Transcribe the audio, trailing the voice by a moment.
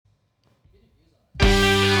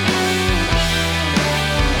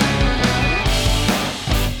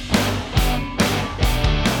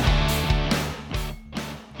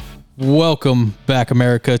Welcome back,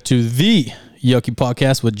 America, to the Yuckie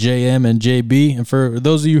podcast with JM and JB. And for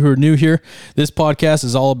those of you who are new here, this podcast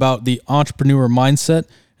is all about the entrepreneur mindset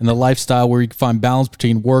and the lifestyle where you can find balance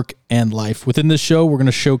between work and life. Within this show, we're going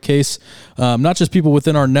to showcase not just people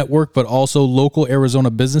within our network, but also local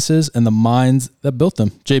Arizona businesses and the minds that built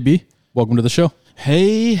them. JB, welcome to the show.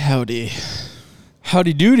 Hey, howdy.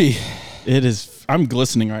 Howdy doody. It is, I'm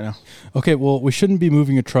glistening right now. Okay, well, we shouldn't be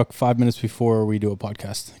moving a truck 5 minutes before we do a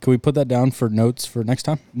podcast. Can we put that down for notes for next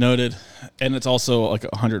time? Noted. And it's also like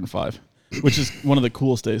 105, which is one of the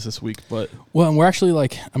coolest days this week. But well, and we're actually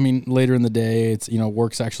later in the day, it's,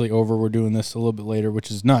 work's actually over. We're doing this a little bit later,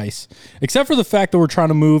 which is nice. Except for the fact that we're trying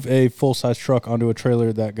to move a full-size truck onto a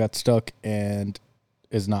trailer that got stuck and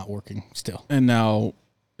is not working still. And now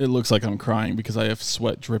it looks like I'm crying because I have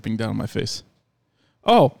sweat dripping down my face.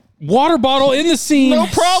 Oh, water bottle in the scene. No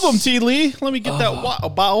problem, T. Lee. Let me get that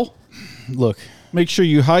bottle. Look. Make sure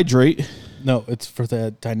you hydrate. No, it's for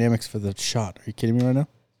the dynamics for the shot. Are you kidding me right now?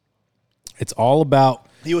 It's all about...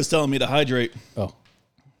 He was telling me to hydrate. Oh.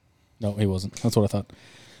 No, he wasn't. That's what I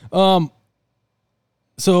thought.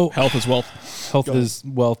 So health is wealth. Health is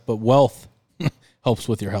wealth, but wealth helps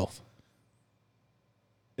with your health.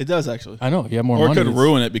 It does, actually. I know. You have more money. Or it could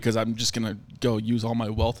ruin it because I'm just going to go use all my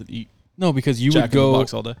wealth and eat. No, because you Jack would go in the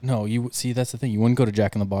Box all day. No, that's the thing. You wouldn't go to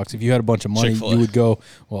Jack in the Box if you had a bunch of money. Chick-fil-A. You would go.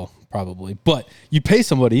 Well, probably, but you pay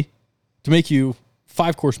somebody to make you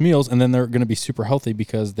 5-course meals, and then they're going to be super healthy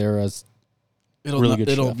because they're really good.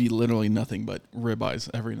 It'll chef. be literally nothing but ribeyes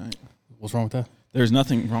every night. What's wrong with that? There's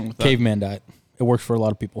nothing wrong with that. Caveman diet. It works for a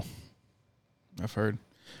lot of people. I've heard.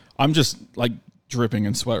 I'm just like dripping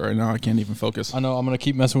in sweat right now. I can't even focus. I know. I'm going to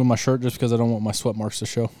keep messing with my shirt just because I don't want my sweat marks to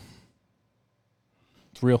show.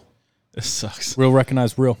 It's real. This sucks. Real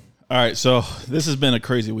recognized real. All right, so this has been a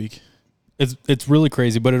crazy week. It's really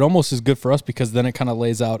crazy, but it almost is good for us because then it kind of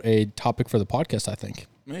lays out a topic for the podcast, I think.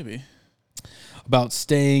 Maybe. About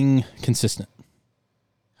staying consistent.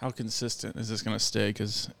 How consistent is this going to stay?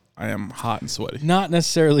 Because I am hot and sweaty. Not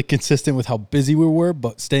necessarily consistent with how busy we were,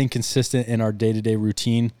 but staying consistent in our day-to-day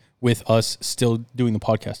routine with us still doing the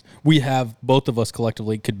podcast. We have, both of us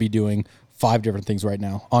collectively could be doing 5 different things right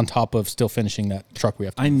now on top of still finishing that truck we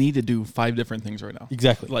have to I need to do 5 different things right now.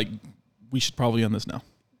 Exactly. Like, we should probably end this now.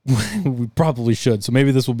 We probably should. So maybe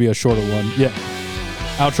this will be a shorter one. Yeah.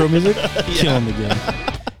 Outro music? Killing the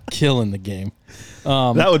game. Killing the game.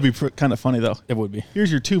 That would be kind of funny, though. It would be. Here's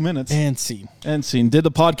your 2 minutes. And scene. And scene. Did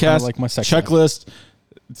the podcast. Like my second checklist.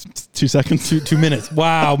 2 seconds. 2 minutes.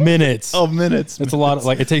 Wow, minutes. Oh, minutes. That's a lot.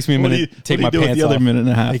 It takes me a minute to take my pants off. The other minute and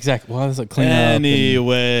a half. Exactly. Well, that's like clean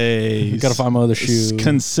Anyways. up. Got to find my other shoe.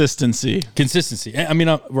 Consistency. I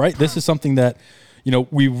mean, right? This is something that,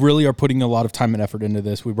 we really are putting a lot of time and effort into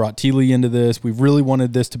this. We brought T. Lee into this. We really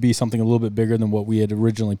wanted this to be something a little bit bigger than what we had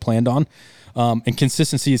originally planned on. And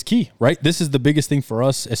consistency is key, right? This is the biggest thing for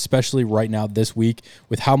us, especially right now this week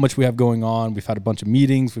with how much we have going on. We've had a bunch of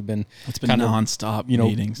meetings. We've been kind of nonstop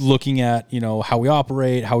meetings, looking at, how we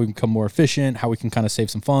operate, how we can become more efficient, how we can kind of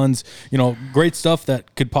save some funds, great stuff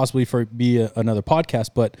that could possibly be another podcast.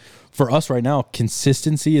 But for us right now,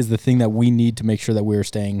 consistency is the thing that we need to make sure that we're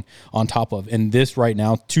staying on top of. And this right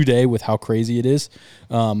now, today, with how crazy it is,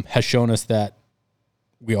 has shown us that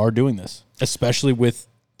we are doing this, especially with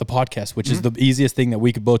the podcast, which is the easiest thing that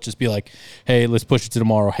we could both just be like, hey, let's push it to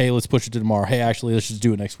tomorrow. Hey, let's push it to tomorrow. Hey, actually, let's just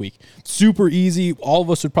do it next week. Super easy. All of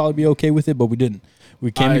us would probably be okay with it, but we didn't.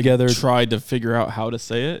 We came together. Tried to figure out how to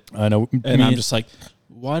say it. I know. And I'm just like,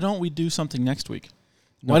 why don't we do something next week?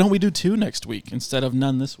 No. Why don't we do 2 next week instead of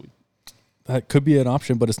none this week? That could be an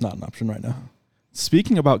option, but it's not an option right now.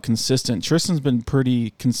 Speaking about consistent, Tristan's been pretty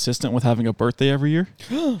consistent with having a birthday every year.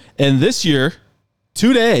 And this year,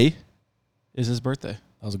 today, is his birthday.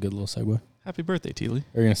 That was a good little segue. Happy birthday, T. Lee.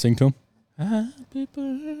 Are you going to sing to him? Happy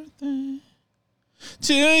birthday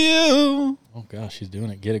to you. Oh, gosh, she's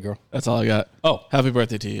doing it. Get it, girl. That's all I got. Oh, happy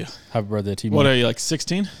birthday to you. Happy birthday to you. What are you, like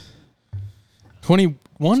 16?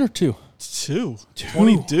 21 or 2? 2.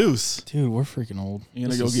 20 deuce. Dude, we're freaking old. You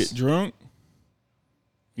going to go get drunk?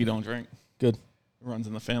 You don't drink. Good. It runs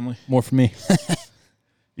in the family. More for me.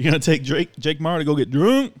 You going to take Jake Mara to go get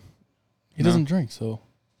drunk? He doesn't drink, so...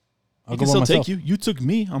 I can still take you. You took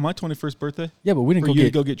me on my 21st birthday. Yeah, but we didn't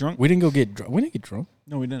go get drunk. We didn't go get drunk. We didn't get drunk.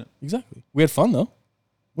 No, we didn't. Exactly. We had fun though.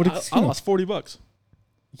 I lost $40.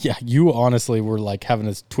 Yeah, you honestly were like having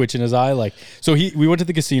this twitch in his eye. Like, so we went to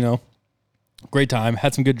the casino. Great time.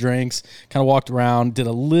 Had some good drinks. Kind of walked around. Did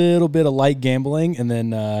a little bit of light gambling, and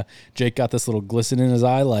then Jake got this little glisten in his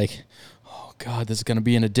eye. Like, oh God, this is going to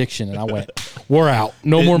be an addiction. And I went, we're out.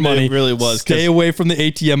 No more money. It really was. Stay away from the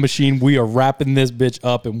ATM machine. We are wrapping this bitch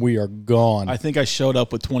up and we are gone. I think I showed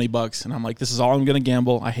up with $20 and I'm like, this is all I'm going to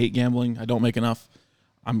gamble. I hate gambling. I don't make enough.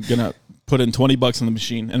 I'm going to put in $20 in the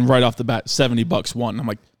machine. And right off the bat, $70 won. I'm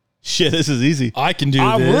like, shit, this is easy. I can do this.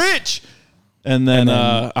 I'm rich. And then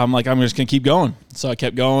I'm like, I'm just going to keep going. So I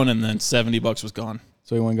kept going and then $70 was gone.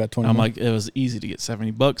 So he went and got 20 I'm more. like, it was easy to get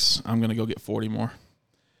 $70. I'm going to go get 40 more.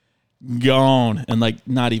 Gone in like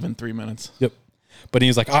not even 3 minutes. Yep. But he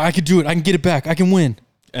was like, oh, I can do it. I can get it back. I can win.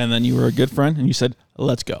 And then you were a good friend and you said,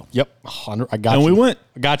 let's go. Yep. 100. I got and you. And we went.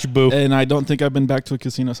 I got you, boo. And I don't think I've been back to a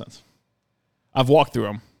casino since. I've walked through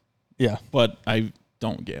them. Yeah. But I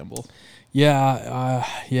don't gamble. Yeah.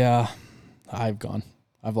 I've gone.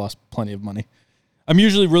 I've lost plenty of money. I'm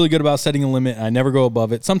usually really good about setting a limit. I never go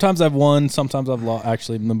above it. Sometimes I've won. Sometimes I've lost.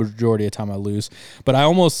 Actually, the majority of the time I lose. But I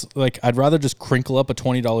almost, like, I'd rather just crinkle up a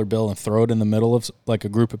 $20 bill and throw it in the middle of, like, a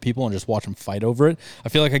group of people and just watch them fight over it. I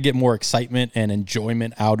feel like I get more excitement and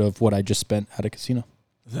enjoyment out of what I just spent at a casino.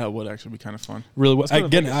 That would actually be kind of fun. Really,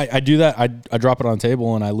 again, I do that. I drop it on the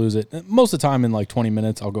table and I lose it. Most of the time in, like, 20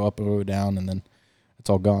 minutes, I'll go up and go down and then it's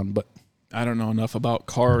all gone. But I don't know enough about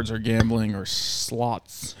cards or gambling or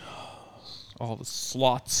slots. All the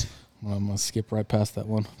slots. Well, I'm gonna skip right past that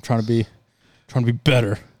one. I'm trying to be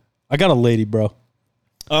better. I got a lady, bro.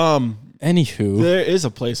 Anywho, there is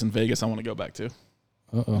a place in Vegas I want to go back to.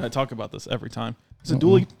 Uh-oh. I talk about this every time. It's a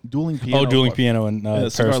dueling piano. Oh, dueling piano in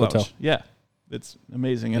Paris Hotel. Yeah, it's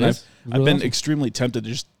amazing, and I've been awesome. Extremely tempted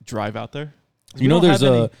to just drive out there. You know,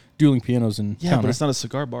 there's dueling pianos in town, but it's not a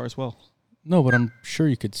cigar bar as well. No, but I'm sure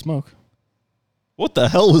you could smoke. What the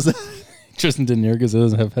hell was that? Tristan didn't hear because it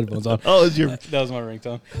doesn't have headphones on. Oh, that was my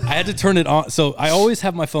ringtone. I had to turn it on. So I always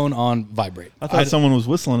have my phone on vibrate. I thought someone was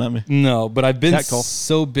whistling at me. No, but I've been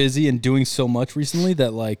so busy and doing so much recently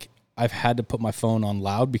that, like, I've had to put my phone on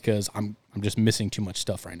loud because I'm just missing too much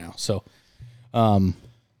stuff right now. So,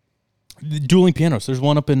 dueling pianos. There's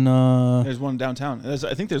one up in. There's one downtown.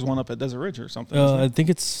 I think there's one up at Desert Ridge or something. I think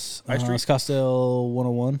it's Scottsdale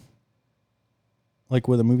 101, like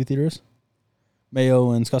where the movie theater is.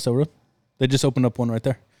 Mayo and Scottsdale Road. They just opened up one right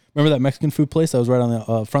there. Remember that Mexican food place that was right on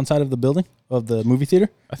the front side of the building of the movie theater?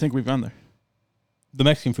 I think we've been there. The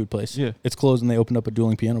Mexican food place. Yeah. It's closed and they opened up a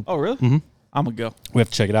dueling piano. Oh, really? Mm-hmm. I'm going to go. We have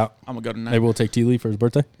to check it out. I'm going to go tonight. Maybe we'll take T. Lee for his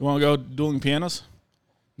birthday. You want to go dueling pianos?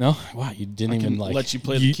 No? Wow, you didn't even like... let you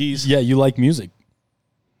play the keys. Yeah, you like music.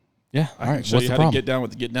 Yeah, all right. Show you how to get down with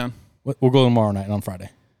the get down. We'll go tomorrow night on Friday.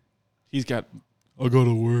 He's got... I got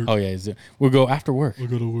to work. Oh, yeah. We'll go after work. I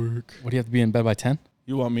got to work. What, do you have to be in bed by 10?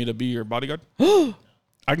 You want me to be your bodyguard?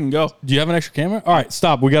 I can go. Do you have an extra camera? All right,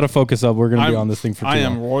 stop. We got to focus up. We're going to be on this thing for too long. I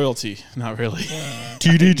am royalty. Not really.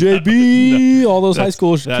 TDJB. All those high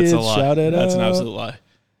school kids. That's a lie. Shout it out. That's an absolute lie.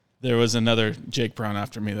 There was another Jake Brown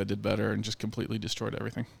after me that did better and just completely destroyed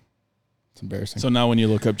everything. It's embarrassing. So now when you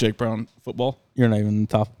look up Jake Brown football. You're not even in the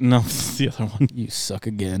top. No, it's the other one. You suck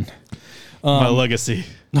again. My legacy.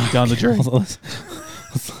 Down the journey.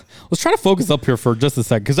 Let's try to focus up here for just a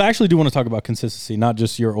second because I actually do want to talk about consistency, not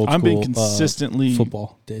just your old school. I'm being consistently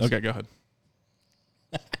football days. Okay, go ahead.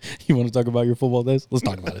 You want to talk about your football days? Let's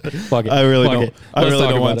talk about it. Fuck it. I really Fuck don't. It. I really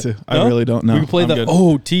don't want to. I really don't know. We can play that.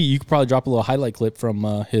 Oh, T, you could probably drop a little highlight clip from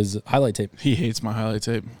his highlight tape. He hates my highlight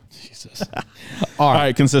tape. Jesus. All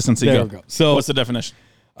right, consistency. There we go. So, what's the definition?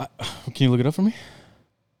 Can you look it up for me?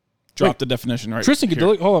 Drop the definition right. Tristan,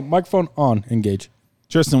 hold on. Microphone on. Engage.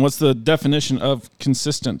 Tristan, what's the definition of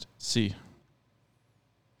consistency?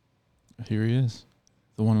 Here he is,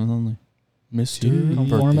 the one and only Mr.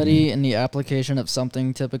 Conformity in the application of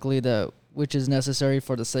something, typically which is necessary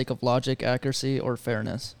for the sake of logic, accuracy, or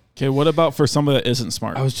fairness. Okay, what about for somebody that isn't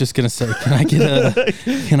smart? I was just gonna say, can I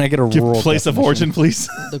get a rural place of origin, please?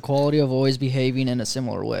 The quality of always behaving in a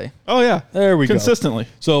similar way. Oh yeah, there we go. Consistently.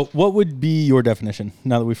 So, what would be your definition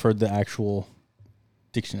now that we've heard the actual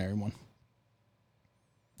dictionary one?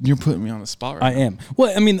 You're putting me on the spot right now. I am.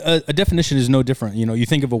 Well, I mean, a definition is no different. You know, you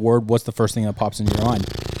think of a word, what's the first thing that pops into your mind?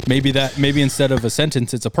 Maybe instead of a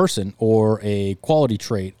sentence, it's a person or a quality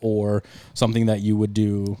trait or something that you would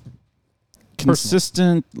do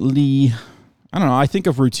consistently. I don't know. I think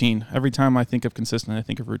of routine. Every time I think of consistent, I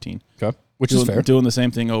think of routine. Okay. Which is fair. Doing the same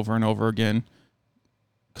thing over and over again.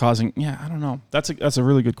 I don't know. That's a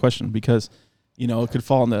really good question because, you know, it could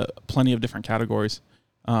fall into plenty of different categories.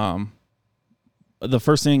 The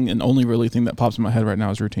first thing and only really thing that pops in my head right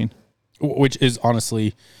now is routine. Which is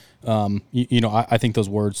honestly, I think those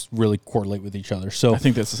words really correlate with each other. So I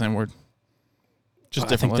think that's the same word. Just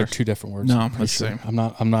different letters. They're two different words. No, that's the same. I'm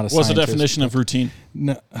not a scientist. What's the definition of routine?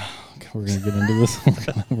 No, okay, we're going to get into this.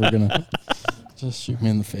 we're gonna Just shoot me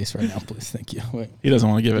in the face right now, please. Thank you. Wait. He doesn't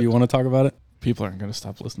want to give Do it. you want to talk about it? People aren't going to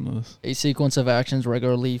stop listening to this. A sequence of actions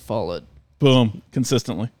regularly followed. Boom.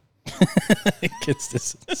 Consistently.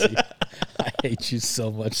 Consistency. I hate you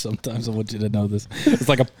so much sometimes. I want you to know this. It's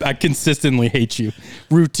like I consistently hate you.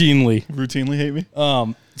 Routinely. Routinely hate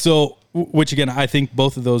me? So, which again, I think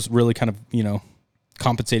both of those really kind of,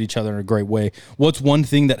 compensate each other in a great way. What's one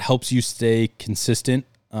thing that helps you stay consistent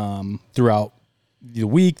throughout the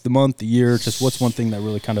week, the month, the year? Just what's one thing that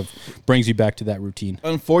really kind of brings you back to that routine?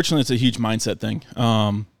 Unfortunately, it's a huge mindset thing.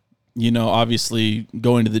 Obviously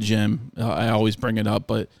going to the gym, I always bring it up,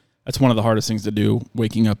 but that's one of the hardest things to do,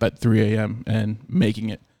 waking up at 3 a.m. and making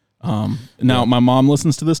it. Now, my mom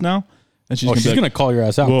listens to this now, and she's going to call your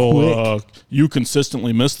ass out quick. You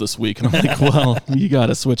consistently missed this week. And I'm like, well, you got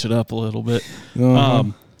to switch it up a little bit.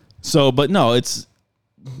 But no, it's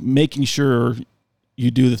making sure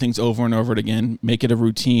you do the things over and over again, make it a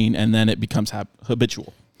routine, and then it becomes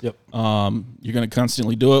habitual. Yep. You're going to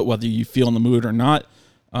constantly do it, whether you feel in the mood or not.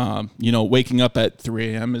 Waking up at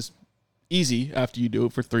 3 a.m. is easy after you do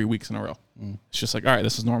it for 3 weeks in a row. It's just like, all right,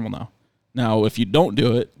 this is normal now. Now, if you don't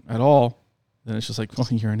do it at all, then it's just like, well,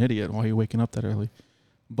 you're an idiot. Why are you waking up that early?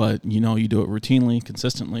 But, you do it routinely,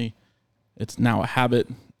 consistently. It's now a habit,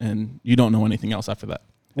 and you don't know anything else after that.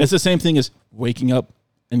 It's the same thing as waking up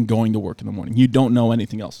and going to work in the morning. You don't know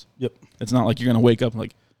anything else. Yep. It's not like you're going to wake up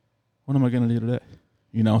like, what am I going to do today?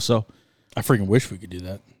 So I freaking wish we could do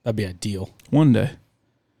that. That'd be ideal. One day.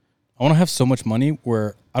 I want to have so much money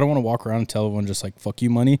where I don't want to walk around and tell everyone just like, fuck you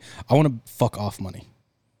money. I want to fuck off money.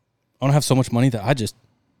 I want to have so much money that I just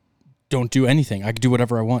don't do anything. I could do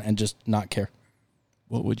whatever I want and just not care.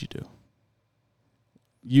 What would you do?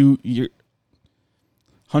 You're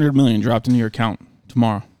 100 million dropped into your account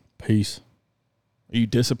tomorrow. Peace. Are you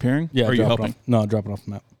disappearing? Yeah. Or are you helping? No, drop it off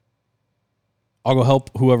the map. I'll go help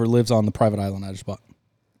whoever lives on the private island I just bought.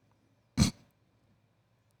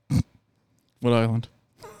 What island?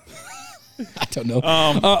 I don't know.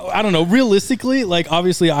 I don't know. Realistically, like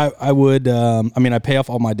obviously, I would. I pay off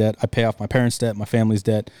all my debt. I pay off my parents' debt, my family's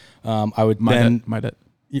debt. I would my debt.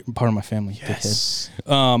 Part of my family. Yes.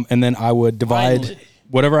 And then I would divide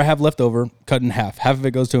whatever I have left over, cut in half. Half of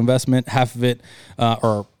it goes to investment. Half of it,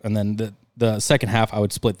 and then the second half, I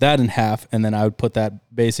would split that in half, and then I would put that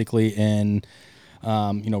basically in,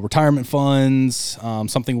 retirement funds,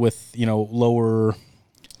 something with lower.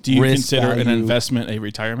 Do you consider an investment a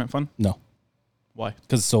retirement fund? No. Why?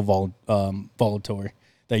 Because it's so volatile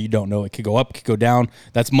that you don't know. It could go up, it could go down.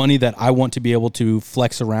 That's money that I want to be able to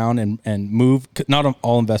flex around and move. Not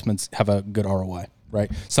all investments have a good ROI,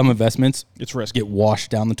 right? Some investments it's risky. Get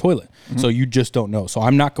washed down the toilet. Mm-hmm. So you just don't know. So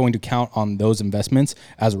I'm not going to count on those investments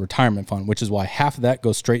as a retirement fund, which is why half of that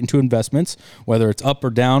goes straight into investments, whether it's up or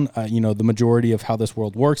down. The majority of how this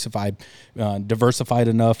world works, if I diversified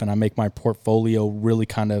enough and I make my portfolio really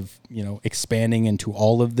kind of, expanding into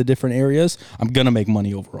all of the different areas, I'm going to make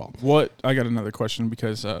money overall. I got another question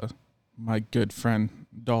because my good friend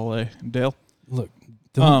Dale. Look,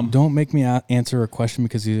 don't make me answer a question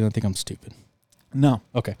because you don't think I'm stupid. No.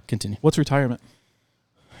 Okay, continue. What's retirement?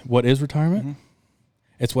 What is retirement? Mm-hmm.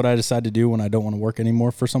 It's what I decide to do when I don't want to work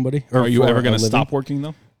anymore for somebody. Are you ever going to stop working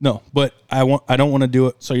though? No, but I don't want to do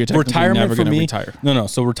it. So you're technically never going to retire. No.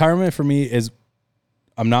 So retirement for me is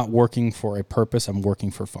I'm not working for a purpose. I'm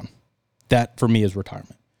working for fun. That for me is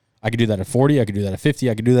retirement. I could do that at 40. I could do that at 50.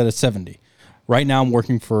 I could do that at 70. Right now I'm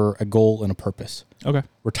working for a goal and a purpose. Okay.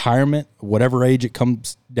 Retirement, whatever age it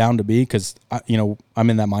comes down to be, because I'm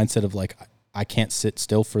in that mindset of like, I can't sit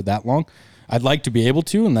still for that long. I'd like to be able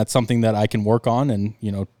to, and that's something that I can work on and,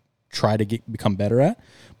 try to become better at.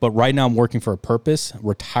 But right now I'm working for a purpose.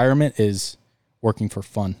 Retirement is working for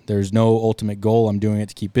fun. There's no ultimate goal. I'm doing it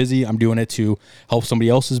to keep busy. I'm doing it to help somebody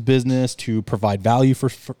else's business, to provide value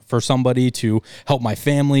for somebody, to help my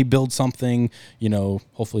family build something,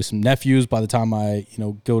 hopefully some nephews by the time I,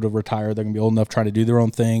 go to retire, they're going to be old enough trying to do their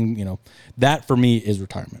own thing. That for me is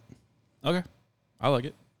retirement. Okay. I like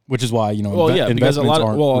it. Which is why, because a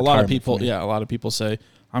lot of people say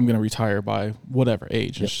I'm going to retire by whatever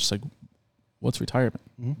age. Yep. It's just like, what's retirement?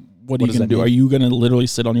 Mm-hmm. What are you going to do? Are you going to literally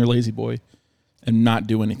sit on your lazy boy and not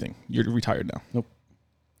do anything? You're retired now. Nope.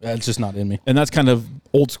 That's just not in me. And that's kind of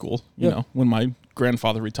old school. When my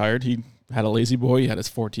grandfather retired, he had a lazy boy. He had his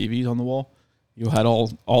 4 TVs on the wall. You had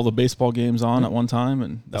all the baseball games on at one time,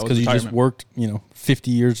 and that was because you just worked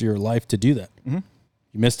 50 years of your life to do that. Mm-hmm.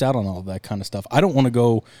 You missed out on all of that kind of stuff. I don't want to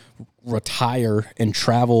go retire and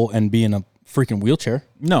travel and be in a freaking wheelchair.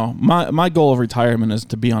 No, my goal of retirement is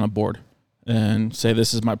to be on a board and say,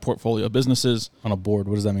 this is my portfolio of businesses. On a board,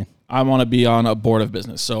 what does that mean? I want to be on a board of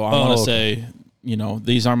business. So I want to say,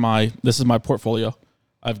 this is my portfolio.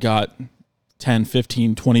 I've got 10,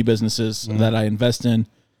 15, 20 businesses that I invest in.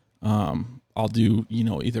 I'll do,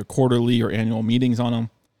 either quarterly or annual meetings on them.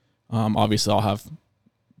 Obviously I'll have,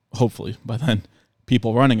 hopefully by then,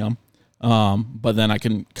 people running them. But then I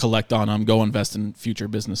can collect on them, go invest in future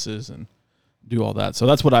businesses and do all that. So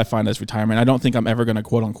that's what I find as retirement. I don't think I'm ever going to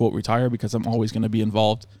quote unquote retire because I'm always going to be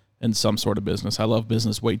involved in some sort of business. I love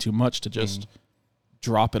business way too much to just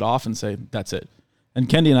drop it off and say, that's it. And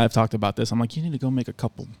Kendi and I have talked about this. I'm like, you need to go make a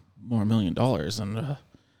couple more $1 million and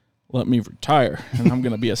let me retire. And I'm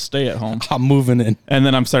going to be a stay at home. I'm moving in. And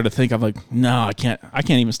then I'm starting to think, I'm like, no, I can't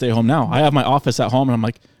even stay home now. I have my office at home and I'm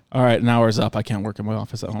like, all right, an hour's up. I can't work in my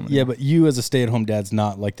office at home anymore. Yeah, but you as a stay-at-home dad's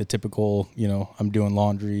not like the typical, I'm doing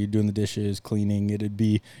laundry, doing the dishes, cleaning. It'd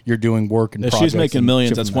be you're doing work and if projects. she's making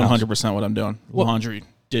millions, that's shipping the house. 100% what I'm doing. Laundry,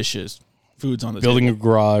 dishes, food's on the Building table. a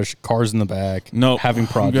garage, cars in the back. No, having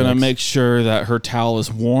projects. I'm going to make sure that her towel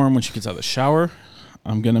is warm when she gets out of the shower.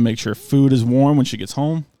 I'm going to make sure food is warm when she gets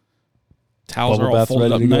home. Towels Bubble are all bath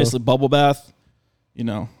folded ready up to go. nicely. Bubble bath.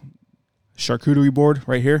 Charcuterie board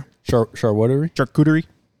right here. Charcuterie? Charcuterie.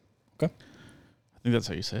 Okay. I think that's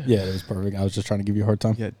how you say it. Yeah, it was perfect. I was just trying to give you a hard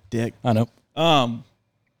time. Yeah, dick. I know.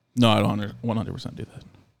 No, I don't 100% do that.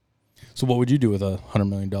 So what would you do with $100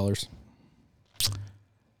 million?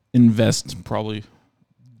 Invest probably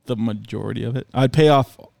the majority of it. I'd pay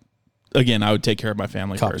off. Again, I would take care of my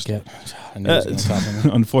family first. Copycat. I knew it was gonna copy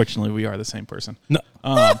me. Unfortunately, we are the same person. No.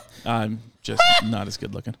 I'm just not as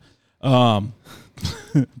good looking.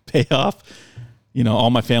 Pay off, all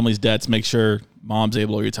my family's debts. Make sure mom's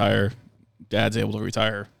able to retire, dad's able to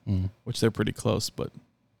retire, which they're pretty close. But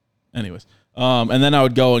anyways, and then I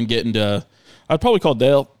would go and get into. I'd probably call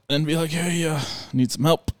Dale and be like, "Hey, need some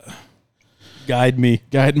help. Guide me.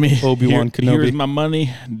 Obi-Wan Kenobi. Here's my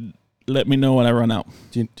money. Let me know when I run out."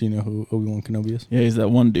 Do you know who Obi-Wan Kenobi is? Yeah, he's that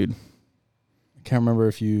one dude. I can't remember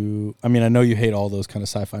if you... I mean, I know you hate all those kind of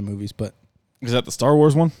sci-fi movies, but... Is that the Star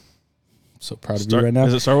Wars one? I'm so proud of you right now.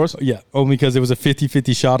 Is it Star Wars? Yeah, only because it was a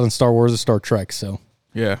 50-50 shot on Star Wars and Star Trek, so...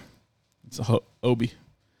 Yeah. It's a Obi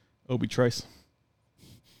Trice.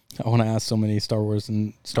 I want to ask so many Star Wars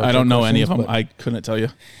and Star Trek I don't know any of questions, them. I couldn't tell you.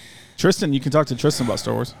 Tristan, you can talk to Tristan about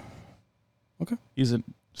Star Wars. Okay. He's a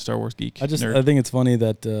Star Wars geek. I think it's funny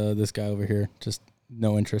that this guy over here just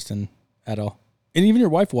no interest in at all. And even your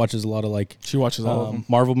wife watches a lot of she watches all of them.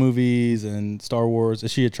 Marvel movies and Star Wars.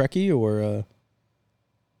 Is she a Trekkie or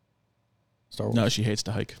Star Wars? No, she hates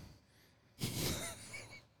to hike.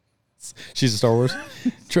 She's a Star Wars?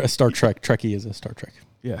 Star Trek. Trekkie is a Star Trek.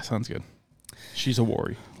 Yeah, sounds good. She's a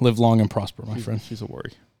worry. Live long and prosper, my friend. She's a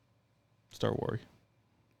worry. Star worry.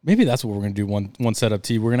 Maybe that's what we're going to do one setup,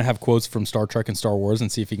 T. We're going to have quotes from Star Trek and Star Wars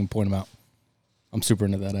and see if he can point them out. I'm super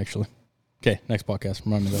into that, actually. Okay, next podcast.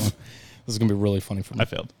 Remind me of that one. This is going to be really funny for me. I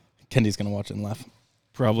failed. Kendi's going to watch it and laugh.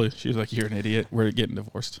 Probably. She was like, "You're an idiot. We're getting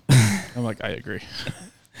divorced." I'm like, I agree.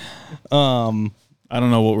 I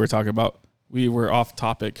don't know what we're talking about. We were off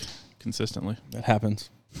topic consistently. That happens.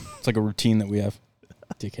 It's like a routine that we have.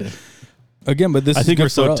 Dickhead. Again, but I think we're we're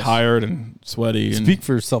so tired and sweaty. Speak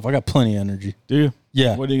for yourself. I got plenty of energy. Do you?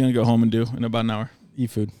 Yeah. What are you going to go home and do in about an hour?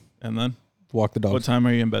 Eat food. And then? Walk the dog. What time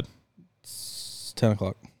are you in bed? It's 10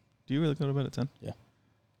 o'clock. Do you really go to bed at 10? Yeah.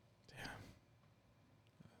 Damn.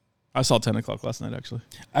 I saw 10 o'clock last night, actually.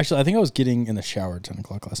 Actually, I think I was getting in the shower at 10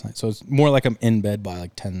 o'clock last night. So it's more like I'm in bed by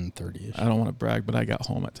like 10:30ish. I don't want to brag, but I got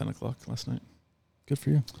home at 10 o'clock last night. Good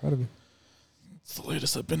for you. Proud of you. It's the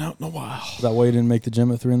latest I've been out in a while. Is that why you didn't make the gym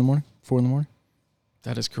at 3 in the morning? 4 in the morning?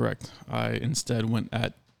 That is correct. I instead went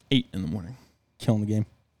at 8 in the morning. Killing the game.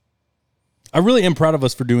 I really am proud of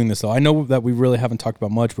us for doing this, though. I know that we really haven't talked about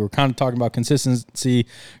much. We were kind of talking about consistency,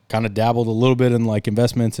 kind of dabbled a little bit in like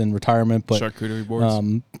investments and retirement, but charcuterie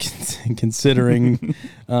boards. Considering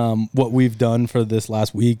what we've done for this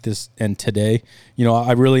last week, and today,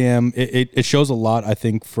 I really am. It shows a lot, I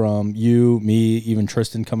think, from you, me, even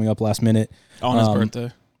Tristan coming up last minute On his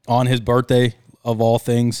birthday. On his birthday, of all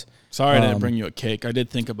things. Sorry I didn't bring you a cake. I did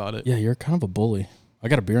think about it. Yeah, you're kind of a bully. I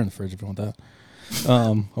got a beer in the fridge if you want that.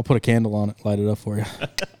 I'll put a candle on it, light it up for you.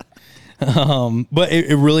 But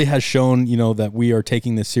it really has shown, that we are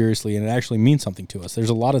taking this seriously and it actually means something to us. There's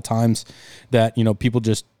a lot of times that, people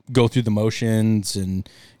just go through the motions and,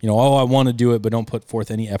 I want to do it, but don't put forth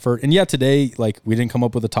any effort. And yeah, today, we didn't come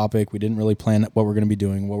up with a topic. We didn't really plan what we're going to be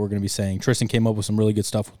doing, what we're going to be saying. Tristan came up with some really good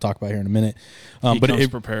stuff we'll talk about here in a minute. But it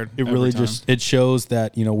prepared. It really it shows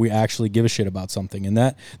that, we actually give a shit about something. And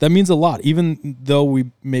that means a lot, even though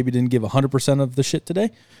we maybe didn't give 100% of the shit today.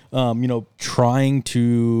 Trying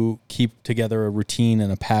to keep together a routine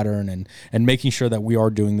and a pattern and making sure that we are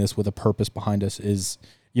doing this with a purpose behind us is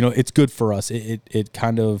it's good for us. It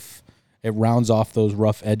kind of, it rounds off those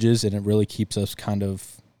rough edges, and it really keeps us kind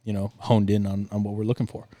of, honed in on what we're looking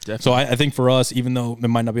for. Definitely. So I think for us, even though there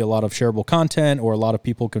might not be a lot of shareable content or a lot of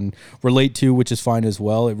people can relate to, which is fine as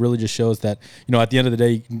well, it really just shows that, at the end of the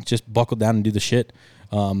day, you can just buckle down and do the shit.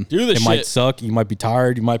 It might suck. You might be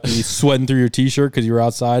tired. You might be sweating through your t-shirt because you were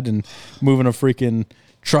outside and moving a freaking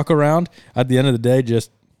truck around. At the end of the day,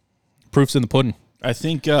 just proof's in the pudding. I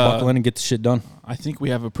think buckle in and get the shit done. I think we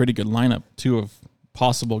have a pretty good lineup too of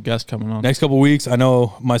possible guests coming on. Next couple of weeks, I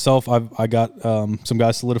know myself, I got some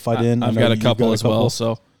guys solidified in. I've got a couple as well,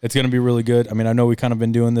 so it's going to be really good. I mean, I know we kind of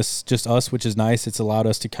been doing this just us, which is nice. It's allowed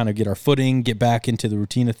us to kind of get our footing, get back into the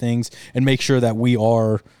routine of things, and make sure that we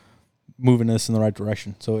are moving us in the right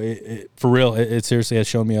direction. So for real, it seriously has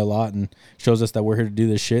shown me a lot and shows us that we're here to do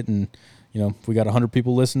this shit. And, if we got 100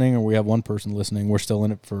 people listening or we have one person listening, we're still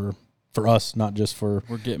in it for us, not just for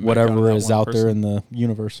whatever is out there in the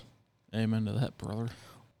universe. Amen to that, brother.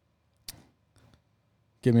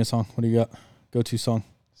 Give me a song. What do you got? Go-to song.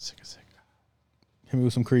 Sick. Hit me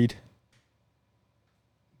with some Creed.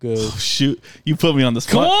 Good. Oh, shoot. You put me on the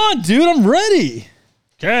spot. Come on, dude. I'm ready.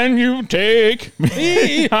 Can you take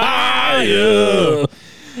me higher?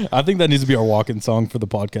 I think that needs to be our walk-in song for the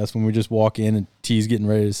podcast when we just walk in and T's getting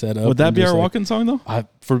ready to set up. Would that be our walk-in song, though?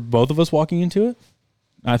 For both of us walking into it?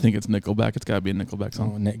 I think it's Nickelback. It's got to be a Nickelback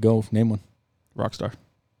song. Go. Name one. Rockstar.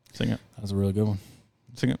 Sing it. That was a really good one.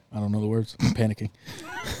 Sing it. I don't know the words. I'm panicking.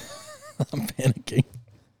 I'm panicking.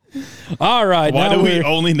 All right. Why do we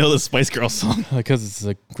only know the Spice Girls song? Because it's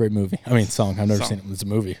a great movie. I mean, song. I've never seen it. It's a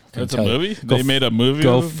movie. It's a movie? They made a movie?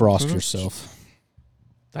 Go frost yourself.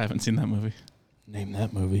 I haven't seen that movie. Name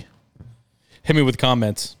that movie. Hit me with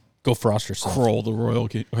comments. Go frost yourself. Kroll the Royal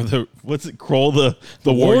King. Or Kroll the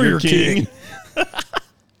Warrior King.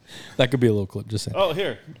 That could be a little clip. Just saying. Oh,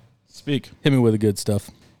 here. Speak. Hit me with the good stuff.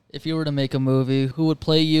 If you were to make a movie, who would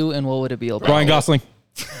play you and what would it be about? Ryan Gosling.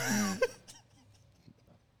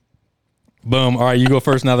 Boom. All right, you go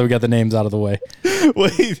first now that we got the names out of the way.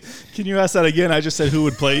 Wait, can you ask that again? I just said who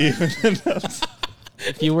would play you.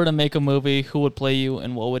 If you were to make a movie, who would play you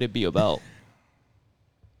and what would it be about?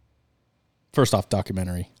 First off,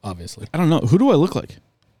 documentary, obviously. I don't know. Who do I look like?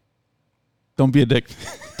 Don't be a dick.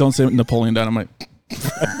 Don't say Napoleon Dynamite.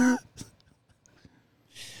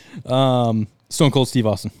 Stone Cold Steve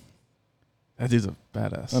Austin. That dude's a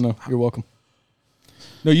badass. I know. You're welcome.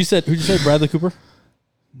 No, you said, who'd you say? Bradley Cooper?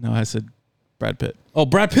 No, I said Brad Pitt. Oh,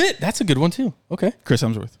 Brad Pitt. That's a good one, too. Okay. Chris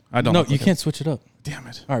Hemsworth. I don't know. No, you can't switch it up. Damn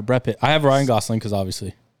it. All right, Brad Pitt. I have Ryan Gosling because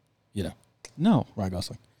obviously, No. Ryan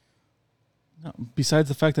Gosling. No. Besides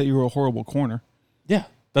the fact that you were a horrible corner. Yeah,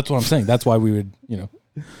 that's what I'm saying. That's why we would,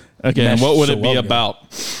 Okay, and what would it be about?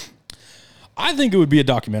 I think it would be a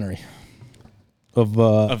documentary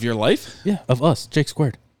of your life? Yeah, of us, Jake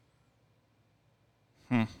Squared.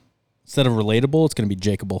 Instead of relatable, it's going to be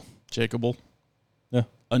Jakeable. Jakeable? Yeah.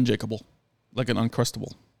 Unjakeable. Like an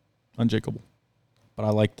uncrustable. Unjakeable. But I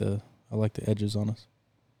like the edges on us.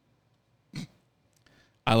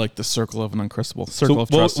 I like the circle of an uncrustable. Circle of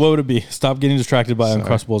trust. What would it be? Stop getting distracted by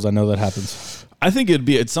uncrustables. I know that happens. I think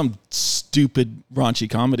it's some stupid raunchy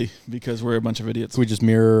comedy because we're a bunch of idiots. Can we just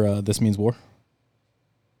mirror This Means War?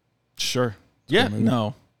 Sure. Yeah.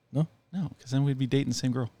 No, because then we'd be dating the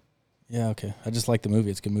same girl. Yeah, okay. I just like the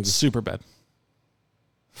movie. It's a good movie. Super bad.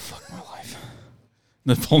 Fuck my life.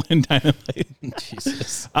 Napoleon Dynamite.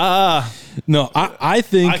 Jesus. No, I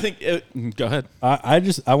think. Go ahead.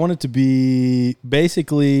 I want it to be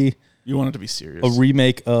basically. You want it to be serious. A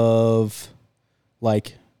remake of,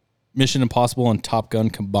 like, Mission Impossible and Top Gun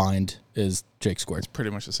combined is Jake Squared. It's pretty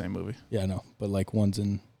much the same movie. Yeah, I know. But, like, one's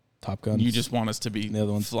in Top Gun. You just want us to be the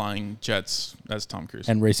other one's flying jets as Tom Cruise.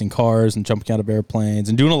 And racing cars and jumping out of airplanes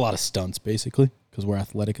and doing a lot of stunts, basically, because we're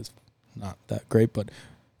athletic. It's not that great, but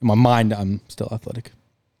in my mind, I'm still athletic.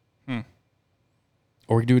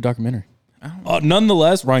 Or we could do a documentary.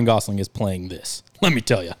 Nonetheless, Ryan Gosling is playing this. Let me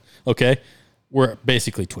tell you. Okay? We're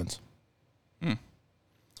basically twins.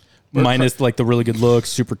 Minus, like, the really good looks,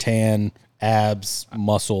 super tan, abs,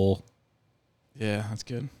 muscle. Yeah, that's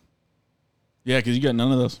good. Yeah, because you got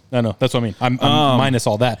none of those. I know. That's what I mean. I'm minus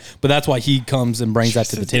all that. But that's why he comes and brings that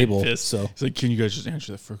to the table. So it's like, can you guys just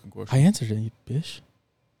answer that freaking question? I answered it, you bitch.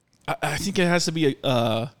 I think it has to be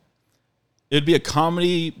it'd be a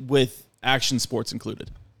comedy with action sports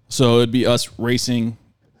included. So it'd be us racing.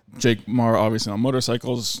 Jake Mara obviously on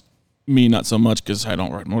motorcycles. Me not so much because I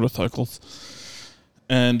don't ride motorcycles.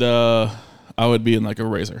 And I would be in like a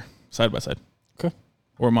Razor side by side. Okay.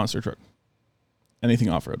 Or a monster truck. Anything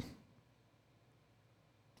off road.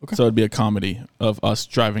 Okay. So it'd be a comedy of us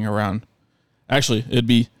driving around. Actually, it'd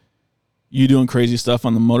be you doing crazy stuff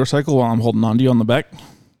on the motorcycle while I'm holding on to you on the back.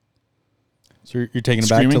 So you're taking it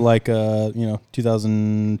back to like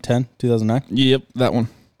 2010, 2009? Yep, that one.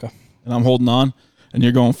 Okay. And I'm holding on, and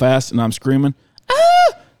you're going fast, and I'm screaming,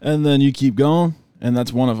 ah! And then you keep going, and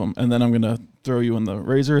that's one of them. And then I'm going to throw you in the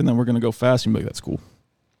razor, and then we're going to go fast, and you'll be like, that's cool.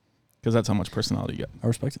 Because that's how much personality you get. I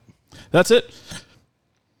respect it. That's it.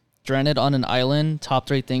 Stranded on an island, top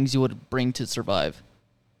 3 things you would bring to survive.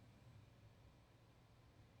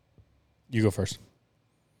 You go first.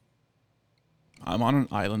 I'm on an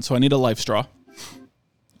island, so I need a life straw.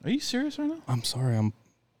 Are you serious right now? I'm sorry.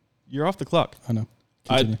 You're off the clock. I know.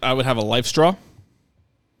 Continue. I would have a life straw.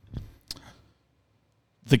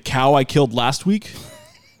 The cow I killed last week.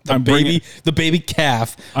 The baby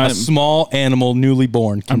calf, a small animal newly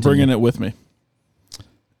born. Continue. I'm bringing it with me.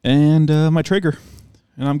 And my Traeger.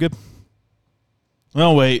 And I'm good.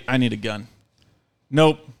 Oh, wait. I need a gun.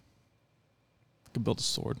 Nope. I could build a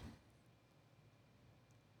sword.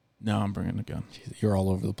 No, I'm bringing a gun. Jeez, you're all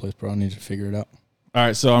over the place, bro. I need you to figure it out. All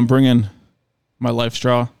right, so I'm bringing my life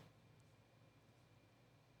straw.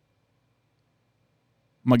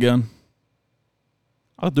 My gun.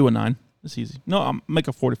 I'll do a 9. It's easy. No, I'll make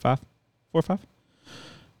a 45. 45.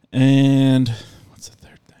 And what's the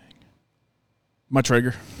third thing? My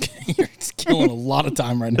Traeger. You're just killing a lot of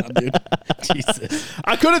time right now, dude. Jesus.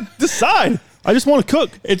 I couldn't decide. I just want to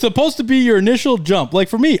cook. It's supposed to be your initial jump. Like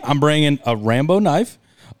for me, I'm bringing a Rambo knife.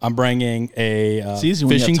 I'm bringing a it's easy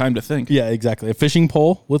when you have time to think. Yeah, exactly. A fishing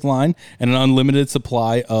pole with line and an unlimited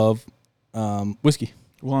supply of whiskey.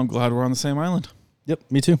 Well, I'm glad we're on the same island. Yep,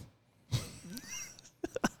 me too.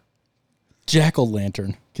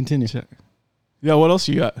 Jack-o'-lantern. Continue. Yeah, what else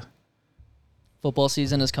you got? Football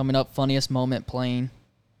season is coming up. Funniest moment playing.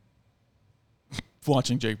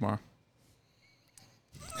 Watching Jake Marr.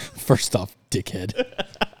 First off, dickhead.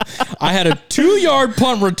 I had a 2-yard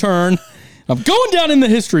punt return. I'm going down in the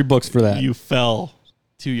history books for that. You fell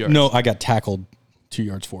 2 yards. No, I got tackled 2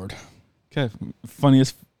 yards forward. Okay,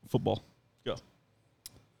 funniest football. Go.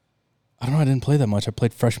 I don't know. I didn't play that much. I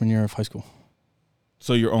played freshman year of high school.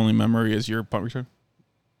 So your only memory is your punt return?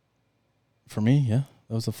 For me, yeah.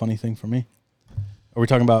 That was a funny thing for me. Are we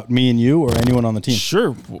talking about me and you or anyone on the team?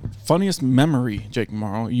 Sure. Funniest memory, Jake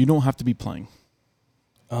Morrow. You don't have to be playing.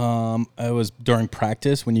 It was during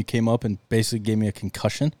practice when you came up and basically gave me a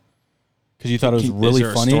concussion because you thought it was really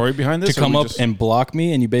funny story behind this, to come up and block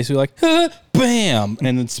me, and you basically like, bam,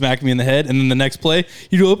 and then smacked me in the head, and then the next play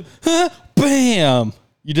you go up, bam.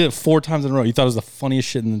 You did it 4 times in a row. You thought it was the funniest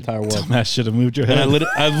shit in the entire world. Dumbass should have moved your head. And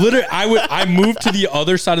I moved to the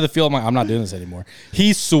other side of the field. I'm like, I'm not doing this anymore.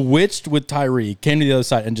 He switched with Tyree, came to the other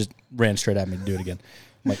side, and just ran straight at me to do it again.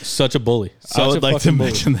 I'm like, such a bully. I would like to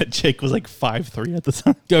mention that Jake was like 5'3" at the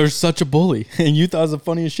time. You're such a bully, and you thought it was the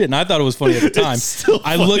funniest shit, and I thought it was funny at the time. It's still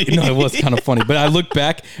funny. No, it was kind of funny, but I look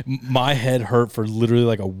back, my head hurt for literally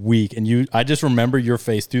like a week, and I just remember your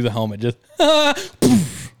face through the helmet, just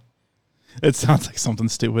poof. It sounds like something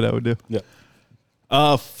stupid I would do. Yeah.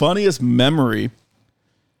 Funniest memory.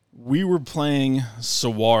 We were playing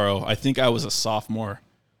Saguaro. I think I was a sophomore.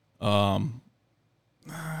 That's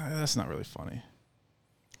not really funny.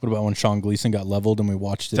 What about when Sean Gleason got leveled and we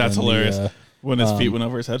watched it? That's hilarious. When his feet went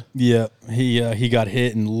over his head. Yeah, he got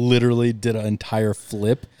hit and literally did an entire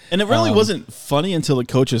flip. And it really wasn't funny until the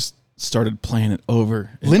coaches started playing it over.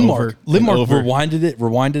 Lindmark rewinded it,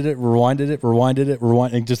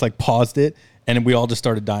 and just like paused it, and we all just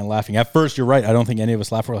started dying laughing. At first, you're right. I don't think any of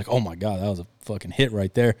us laughed. We're like, oh my God, that was a fucking hit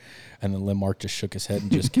right there. And then Lindmark just shook his head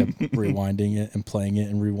and just kept rewinding it and playing it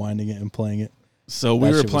and rewinding it and playing it. So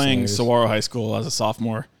we were playing Saguaro High School as a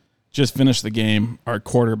sophomore. Just finished the game. Our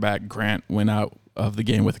quarterback, Grant, went out of the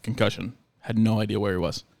game with a concussion. Had no idea where he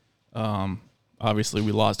was. Obviously,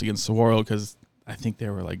 we lost against Saguaro because I think they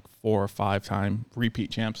were like 4 or 5 time repeat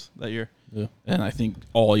champs that year. Yeah. And I think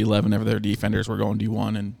all 11 of their defenders were going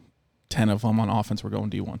D1 and 10 of them on offense were going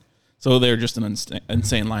D1. So they're just an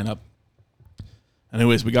insane lineup.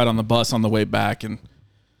 Anyways, we got on the bus on the way back, and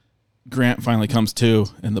Grant finally comes to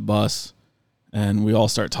in the bus, and we all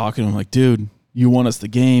start talking. I'm like, dude, you won us the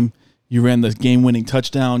game. You ran the game-winning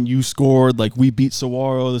touchdown. You scored. Like, we beat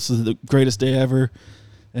Saguaro. This is the greatest day ever.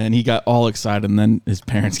 And he got all excited, and then his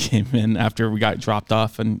parents came in after we got dropped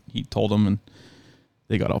off, and he told them, and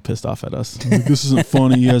they got all pissed off at us. Like, this isn't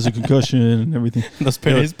funny. He has a concussion and everything. His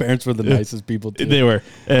parents were the nicest people, too. They were.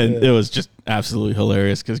 And it was just absolutely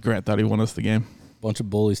hilarious because Grant thought he won us the game. Bunch of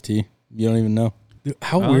bullies, T. You don't even know. Dude,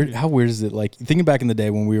 how weird is it? Like, thinking back in the day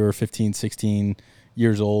when we were 15, 16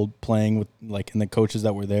 years old playing with, like, and the coaches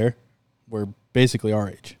that were there were basically our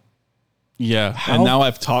age. Yeah, How- and now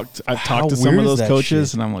I've talked to some weird of is those that coaches,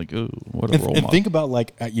 shit? and I'm like, ooh, what a role And model. think about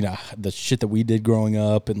like the shit that we did growing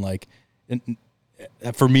up, and like, and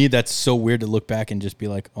for me, that's so weird to look back and just be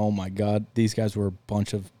like, oh my god, these guys were a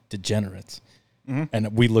bunch of degenerates.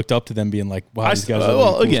 And we looked up to them, being like, "Wow, these guys are really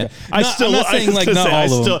cool again, guys." I'm not saying like not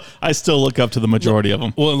all of them. I still look up to the majority of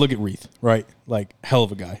them. Well, look at Reith, right? Like, hell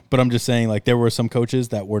of a guy. But I'm just saying, like, there were some coaches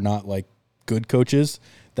that were not like good coaches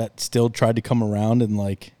that still tried to come around, and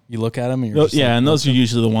like you look at them and you're just like, And those are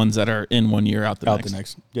usually the ones that are in 1 year out the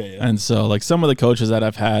next. Yeah, yeah. And so, like, some of the coaches that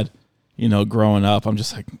I've had, growing up, I'm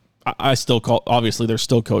just like, I still call. Obviously, they're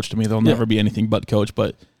still coach to me. They'll never be anything but coach.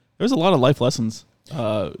 But there's a lot of life lessons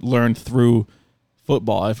learned through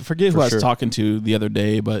football. I forget who I was talking to the other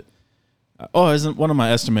day, but isn't one of my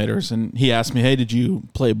estimators, and he asked me, "Hey, did you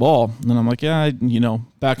play ball?" And I'm like, "Yeah,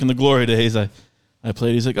 back in the glory days, I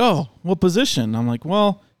played." He's like, "Oh, what position?" I'm like,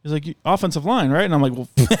 "Well," he's like, "Offensive line, right?" And I'm like, "Well,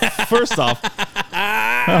 first off,"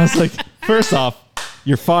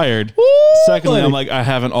 you're fired. Woo, secondly, buddy. I'm like, "I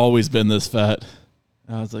haven't always been this fat."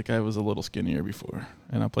 I was like, "I was a little skinnier before,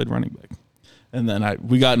 and I played running back." And then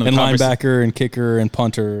we got into the linebacker and kicker and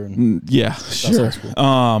punter. And yeah, sure.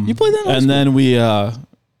 You played that in high and school. then we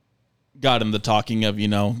got into talking of,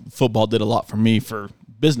 football did a lot for me for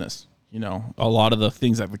business. A lot of the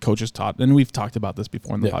things that the coaches taught, and we've talked about this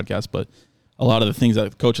before in the podcast, but a lot of the things that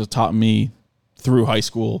the coaches taught me through high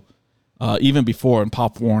school, even before, and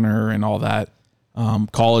Pop Warner and all that,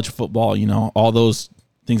 college football, all those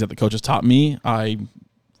things that the coaches taught me, I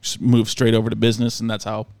moved straight over to business, and that's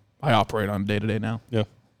how I operate on day-to-day now. Yeah. A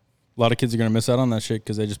lot of kids are going to miss out on that shit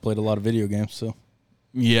because they just played a lot of video games. So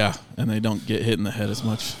yeah, and they don't get hit in the head as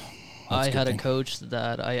much. I had a coach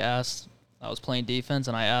that I was playing defense,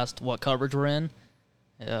 and I asked what coverage we're in,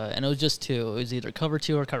 and it was just 2. It was either cover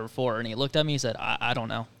 2 or cover 4, and he looked at me and said, I don't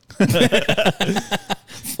know.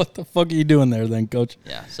 What the fuck are you doing there then, coach?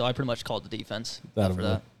 Yeah, so I pretty much called the defense after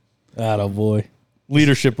that. Attaboy.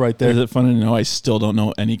 Leadership right there. Is it funny to know I still don't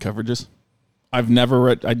know any coverages? I'd never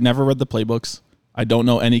read the playbooks. I don't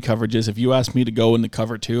know any coverages. If you ask me to go into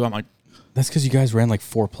cover 2, I'm like, that's because you guys ran like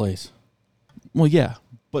 4 plays. Well, yeah,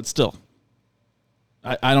 but still.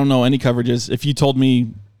 I don't know any coverages. If you told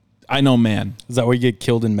me, I know man. Is that why you get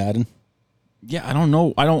killed in Madden? Yeah, I don't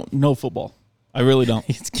know. I don't know football. I really don't.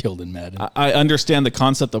 He's killed in Madden. I understand the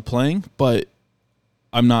concept of playing, but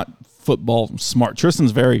I'm not football smart.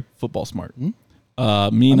 Tristan's very football smart. Me,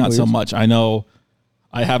 not so much. I know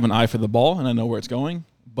I have an eye for the ball, and I know where it's going.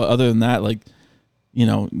 But other than that,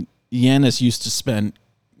 Yanis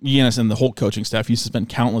and the whole coaching staff used to spend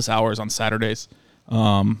countless hours on Saturdays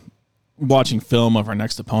watching film of our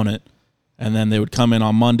next opponent. And then they would come in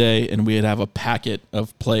on Monday, and we'd have a packet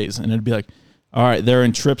of plays. And it'd be like, all right, they're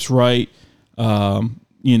in trips right,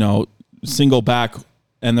 single back,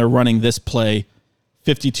 and they're running this play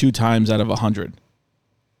 52 times out of 100.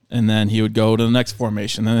 And then he would go to the next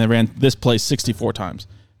formation. Then they ran this play 64 times.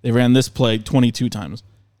 They ran this play 22 times.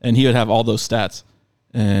 And he would have all those stats.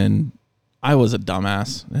 And I was a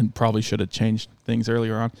dumbass and probably should have changed things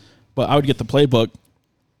earlier on. But I would get the playbook,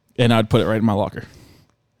 and I'd put it right in my locker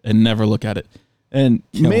and never look at it. And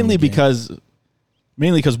mainly because,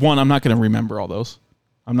 one, I'm not going to remember all those.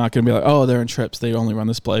 I'm not going to be like, oh, they're in trips, they only run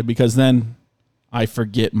this play. Because then I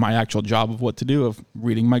forget my actual job of what to do, of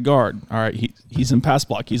reading my guard. All right, he's in pass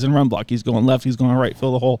block, he's in run block, he's going left, he's going right,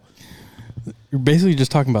 fill the hole. You're basically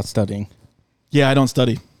just talking about studying. Yeah, I don't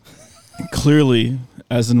study. Clearly,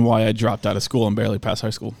 as in why I dropped out of school and barely passed high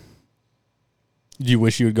school. Do you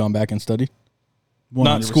wish you had gone back and studied? 100%.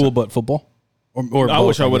 Not school, but football? Or I both,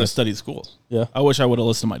 wish I would have studied school. Yeah. I wish I would have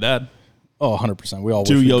listened to my dad. Oh, 100%. We all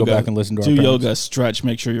do wish we'd yoga, go back and listen to our do parents. yoga, stretch,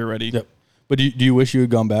 make sure you're ready. Yep. But do you wish you had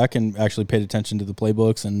gone back and actually paid attention to the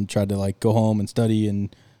playbooks and tried to like go home and study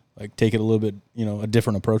and like take it a little bit, a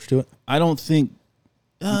different approach to it? I don't think.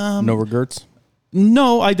 No regrets?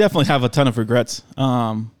 No, I definitely have a ton of regrets.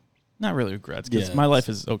 Not really regrets because my life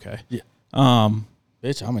is okay. Yeah.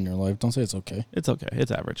 Bitch, I'm in your life. Don't say it's okay. It's okay.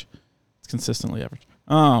 It's average. It's consistently average.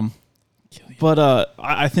 But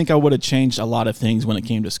I think I would have changed a lot of things when it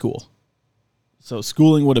came to school. So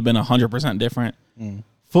schooling would have been 100% different.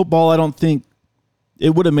 Football, I don't think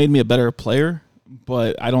it would have made me a better player,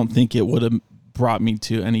 but I don't think it would have brought me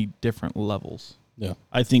to any different levels. Yeah.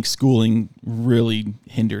 I think schooling really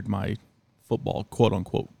hindered my football, quote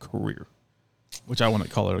unquote, career, which I want to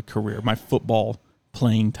call it a career, my football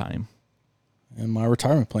playing time. And my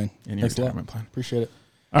retirement plan. And your retirement plan. Appreciate it.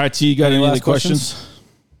 All right, so you got any other questions?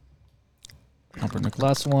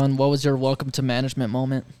 Last one. What was your welcome to management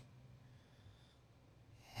moment?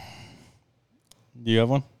 Do you have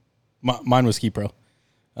one? Mine was Ski Pro.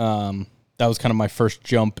 That that was kind of my first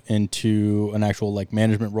jump into an actual like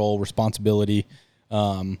management role, responsibility.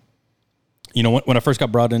 When I first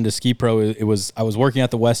got brought into Ski Pro, I was working at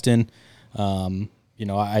the Westin. I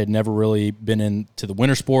had never really been into the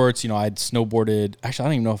winter sports. I'd snowboarded. Actually, I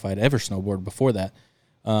don't even know if I'd ever snowboarded before that.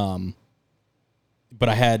 But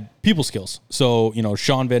I had people skills. So,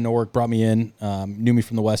 Sean Van Nork brought me in, knew me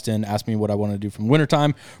from the Westin, asked me what I wanted to do from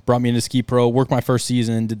wintertime, brought me into Ski Pro, worked my first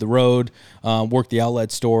season, did the road, worked the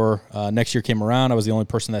outlet store. Next year came around. I was the only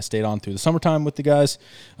person that stayed on through the summertime with the guys,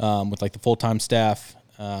 with like the full-time staff.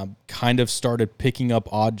 Kind of started picking up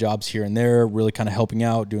odd jobs here and there, really kind of helping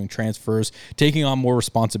out, doing transfers, taking on more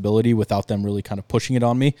responsibility without them really kind of pushing it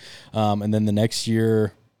on me. And then the next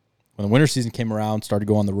year, when the winter season came around, started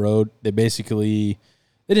going on the road,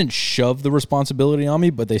 they didn't shove the responsibility on me,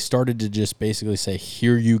 but they started to just basically say,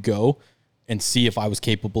 here you go, and see if I was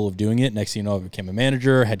capable of doing it. Next thing you know, I became a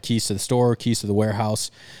manager, had keys to the store, keys to the warehouse.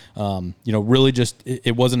 Really just,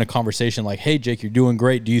 it wasn't a conversation like, hey, Jake, you're doing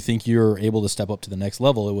great. Do you think you're able to step up to the next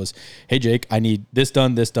level? It was, hey, Jake, I need this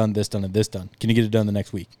done, this done, this done, and this done. Can you get it done the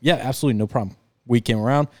next week? Yeah, absolutely, no problem. Week came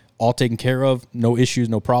around, all taken care of, no issues,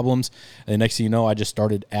 no problems. And the next thing you know, I just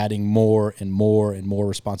started adding more and more and more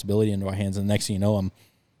responsibility into our hands. And the next thing you know, I'm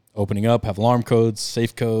opening up, have alarm codes,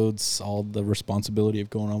 safe codes, all the responsibility of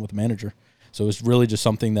going on with the manager. So it was really just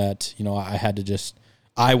something that,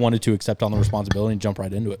 I wanted to accept on the responsibility and jump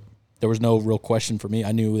right into it. There was no real question for me.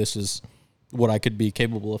 I knew this is what I could be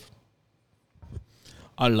capable of.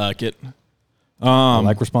 I like it. I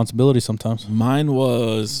like responsibility sometimes. Mine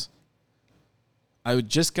was, I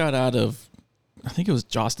just got out of, I think it was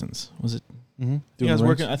Jostens. Was it?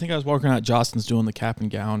 Mm-hmm. I think I was working at Jostens doing the cap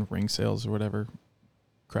and gown ring sales or whatever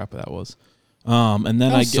crap that was. And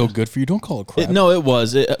then That's so good for you. Don't call it crap. It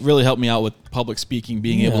was. It really helped me out with public speaking,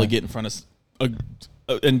 being able to get in front of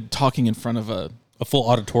and talking in front of a full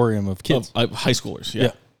auditorium of kids, high schoolers.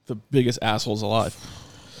 Yeah, the biggest assholes alive.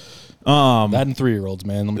 That and 3-year-olds,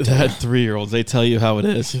 man. Let me tell you. That 3-year-olds, they tell you how it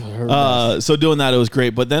is. So doing that, it was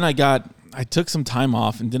great. But then I took some time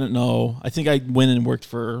off and didn't know. I think I went and worked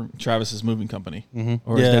for Travis's moving company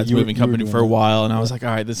or his dad's moving company for a while, and I was like,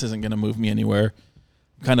 all right, this isn't going to move me anywhere.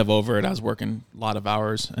 Kind of over it. I was working a lot of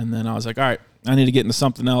hours, and then I was like, all right, I need to get into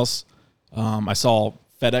something else. I saw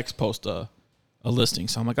FedEx post a listing,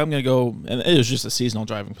 so I'm like, I'm going to go, and it was just a seasonal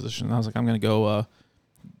driving position. And I was like, I'm going to go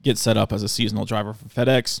get set up as a seasonal driver for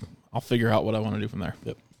FedEx. I'll figure out what I want to do from there.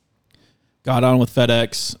 Yep. Got on with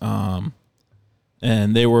FedEx,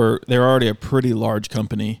 and they were already a pretty large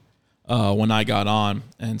company when I got on,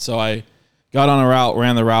 and so I got on a route,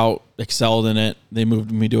 ran the route, excelled in it. They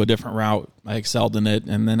moved me to a different route. I excelled in it.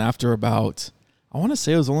 And then after about, I want to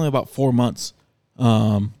say it was only about 4 months,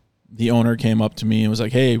 the owner came up to me and was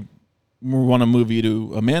like, hey, we want to move you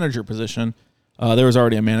to a manager position. There was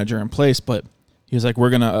already a manager in place, but he was like, we're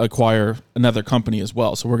going to acquire another company as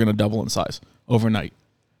well. So we're going to double in size overnight,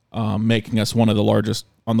 making us one of the largest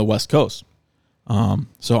on the West Coast.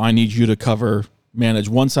 So I need you to manage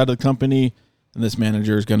one side of the company, and this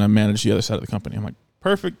manager is going to manage the other side of the company. I'm like,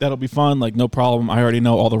 perfect. That'll be fun. Like, no problem. I already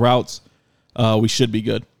know all the routes. We should be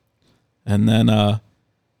good. And then the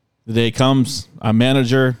day comes, I'm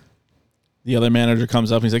manager. The other manager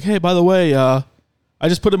comes up and he's like, hey, by the way, I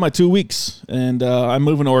just put in my 2 weeks and I'm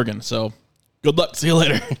moving to Oregon. So good luck. See you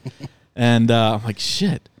later. And I'm like,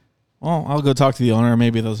 shit. Well, I'll go talk to the owner.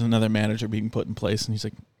 Maybe there's another manager being put in place. And he's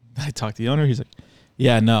like, I talked to the owner. He's like,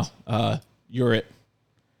 yeah, no, you're it.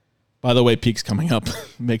 By the way, peak's coming up.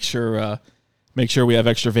 Make sure we have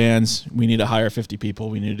extra vans. We need to hire 50 people.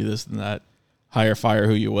 We need to do this and that. Hire, fire,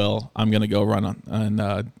 who you will. I'm going to go run on.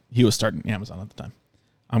 And he was starting Amazon at the time.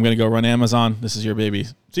 I'm going to go run Amazon. This is your baby.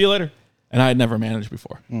 See you later. And I had never managed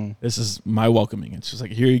before. This is my welcoming. It's just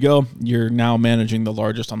like, here you go. You're now managing the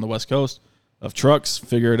largest on the West Coast of trucks.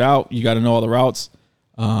 Figure it out. You got to know all the routes.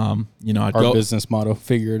 Our business motto,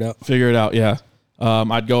 figure it out. Figure it out, yeah.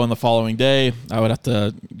 I'd go in the following day. I would have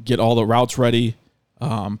to get all the routes ready,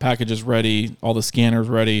 packages ready, all the scanners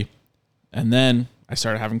ready. And then I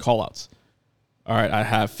started having call-outs. All right, I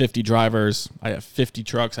have 50 drivers. I have 50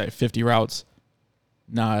 trucks. I have 50 routes.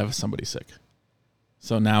 Now I have somebody sick.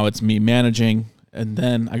 So now it's me managing, and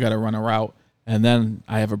then I got to run a route, and then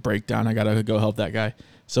I have a breakdown. I got to go help that guy.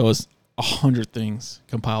 So it's 100 things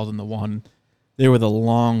compiled into one. They were the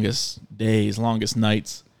longest days, longest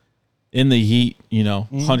nights. In the heat,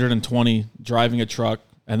 120, driving a truck,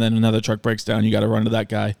 and then another truck breaks down. You got to run to that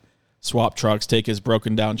guy, swap trucks, take his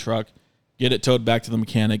broken down truck, get it towed back to the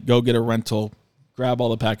mechanic, go get a rental, grab all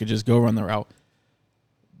the packages, go run the route.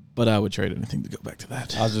 But I would trade anything to go back to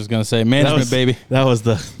that. I was just gonna say management, baby. That was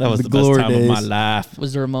the best time of my life.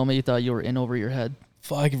 Was there a moment you thought you were in over your head?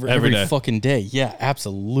 every day. fucking day. Yeah,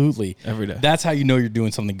 absolutely. Every day. That's how you know you're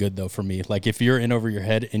doing something good, though, for me. Like, if you're in over your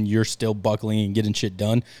head and you're still buckling and getting shit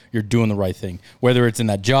done, you're doing the right thing. Whether it's in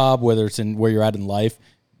that job, whether it's in where you're at in life,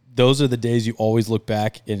 those are the days you always look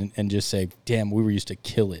back and just say, damn, we were used to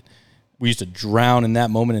kill it. We used to drown in that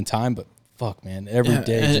moment in time, but fuck, man, every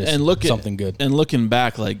day just look something good. And looking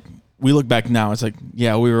back, like, we look back now, it's like,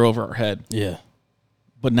 yeah, we were over our head. Yeah.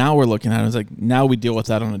 But now we're looking at it, it's like, now we deal with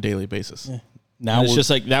that on a daily basis. Yeah. Now it's just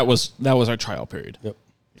like that was our trial period. Yep.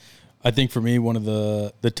 I think for me, one of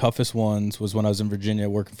the toughest ones was when I was in Virginia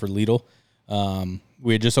working for Lidl.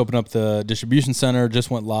 We had just opened up the distribution center, just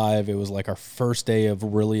went live. It was like our first day of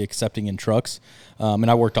really accepting in trucks. And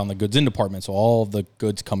I worked on the goods in department. So all of the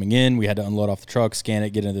goods coming in, we had to unload off the truck, scan it,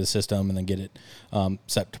 get into the system, and then get it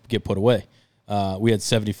set to get put away. We had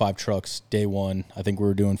 75 trucks day one. I think we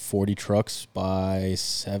were doing 40 trucks by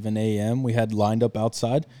 7 a.m. We had lined up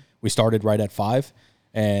outside. We started right at 5,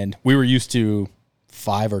 and we were used to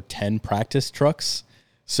 5 or 10 practice trucks.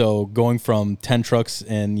 So going from 10 trucks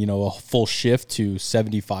and, a full shift to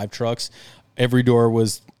 75 trucks, every door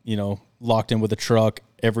was, locked in with a truck.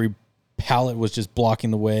 Every pallet was just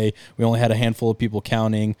blocking the way. We only had a handful of people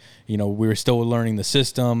counting. We were still learning the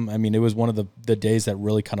system. I mean, it was one of the days that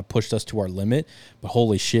really kind of pushed us to our limit. But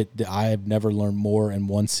holy shit, I have never learned more in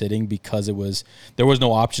one sitting because there was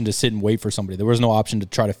no option to sit and wait for somebody. There was no option to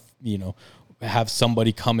try to, have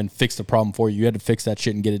somebody come and fix the problem for you. You had to fix that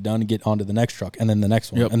shit and get it done and get onto the next truck and then the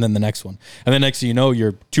next one and then the next one. And then next thing you know,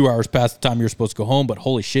 you're 2 hours past the time you're supposed to go home, but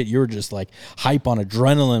holy shit, you were just like hype on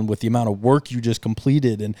adrenaline with the amount of work you just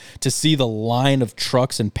completed. And to see the line of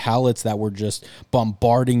trucks and pallets that were just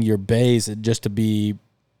bombarding your bays and just to be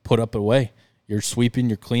put up away. You're sweeping,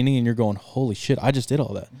 you're cleaning, and you're going, holy shit, I just did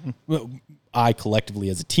all that. Well, I collectively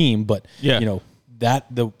as a team, but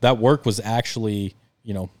that work was actually,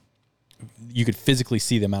 you could physically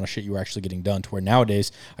see the amount of shit you were actually getting done, to where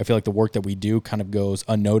nowadays I feel like the work that we do kind of goes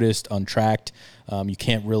unnoticed, untracked. You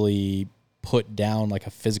can't really put down like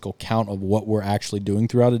a physical count of what we're actually doing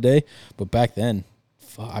throughout a day. But back then,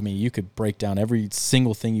 you could break down every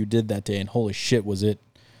single thing you did that day, and holy shit, was it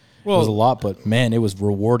was a lot, but man, it was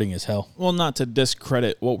rewarding as hell. Well, not to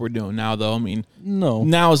discredit what we're doing now, though. I mean, no,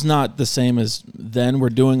 now is not the same as then. We're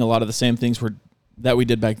doing a lot of the same things that we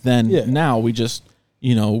did back then. Yeah. Now we just,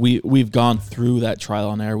 we've gone through that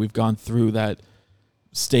trial and error. We've gone through that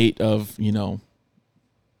state of,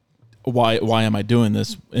 why am I doing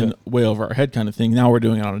this in way over our head kind of thing. Now we're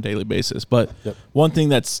doing it on a daily basis. But one thing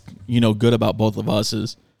that's, good about both of us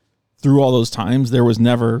is through all those times, there was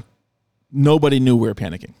nobody knew we were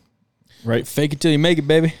panicking. Right. Fake it till you make it,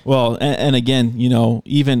 baby. Well, and again,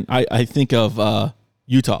 even I think of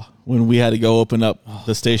Utah when we had to go open up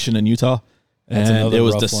the station in Utah, and it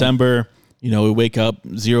was December. We wake up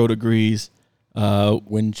 0 degrees,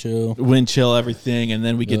 wind chill, everything. And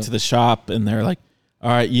then we get to the shop and they're like, all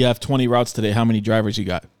right, you have 20 routes today. How many drivers you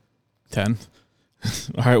got? 10.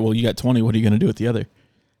 All right, well, you got 20. What are you going to do with the other?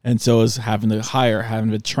 And so it's having to hire,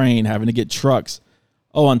 having to train, having to get trucks.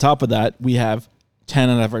 Oh, on top of that, we have 10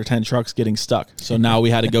 out of our 10 trucks getting stuck. So now we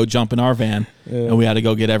had to go jump in our van and we had to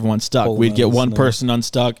go get everyone stuck. We'd get one person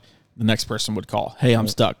unstuck. The next person would call, hey, I'm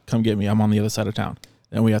stuck. Come get me. I'm on the other side of town.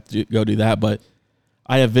 Then we have to go do that. But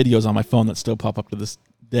I have videos on my phone that still pop up to this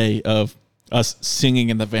day of us singing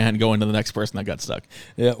in the van going to the next person that got stuck.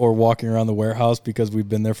 Yeah, or walking around the warehouse because we've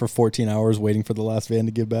been there for 14 hours waiting for the last van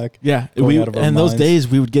to get back. Yeah, those days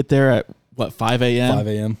we would get there at, 5 a.m.? 5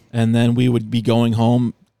 a.m. And then we would be going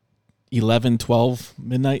home 11, 12,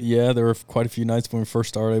 midnight. Yeah, there were quite a few nights when we first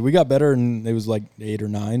started. We got better and it was like 8 or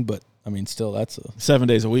 9, but still, that's 7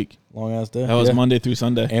 days a week. Long ass day. That was Monday through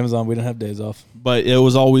Sunday. Amazon, we didn't have days off. But it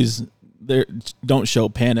was always there. Don't show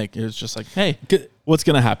panic. It was just like, hey, what's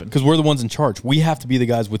going to happen? Because we're the ones in charge. We have to be the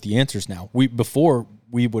guys with the answers now. Before,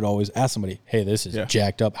 we would always ask somebody, hey, this is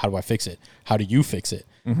jacked up. How do I fix it? How do you fix it?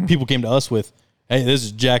 Mm-hmm. People came to us with, hey, this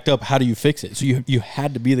is jacked up. How do you fix it? So you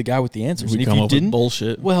had to be the guy with the answers. We come up with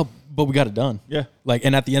bullshit. Well, but we got it done. Yeah.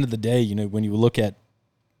 And at the end of the day, when you look at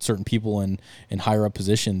certain people in higher up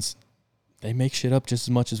positions, they make shit up just as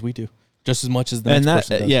much as we do, just as much as the next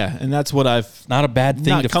person does. Yeah, and that's what I've not a bad thing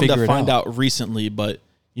not to come figure to it find out. out recently, but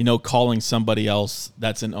calling somebody else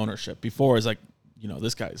that's in ownership. Before is like,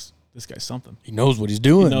 this guy's something. He knows what he's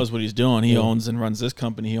doing. He knows what he's doing. He owns and runs this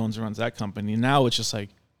company. He owns and runs that company. Now it's just like,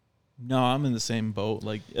 no, I'm in the same boat.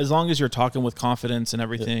 Like, as long as you're talking with confidence and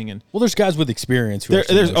everything, and there's guys with experience who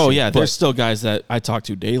there's still guys that I talk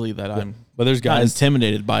to daily that I'm. But there's guys not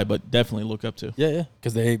intimidated by, but definitely look up to. Yeah,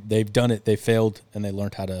 because they've done it, they failed, and they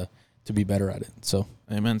learned how to be better at it. So,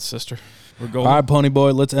 amen, sister. We're going. All right, Pony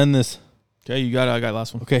Boy, let's end this. Okay, you got it. I got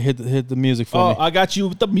last one. Okay, hit the music for me. I got you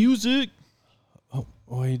with the music. Oh,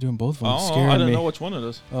 why are you doing both of them? Oh, Scaring I didn't me. know which one it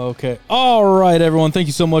is. Okay. All right, everyone. Thank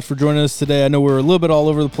you so much for joining us today. I know we're a little bit all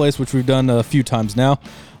over the place, which we've done a few times now.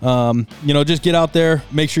 Just get out there.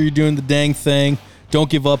 Make sure you're doing the dang thing. Don't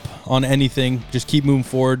give up on anything. Just keep moving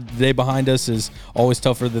forward. The day behind us is always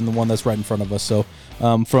tougher than the one that's right in front of us. So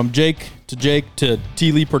from Jake to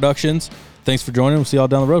T. Lee Productions, thanks for joining. We'll see y'all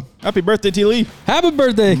down the road. Happy birthday, T. Lee. Happy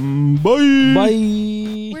birthday. Bye.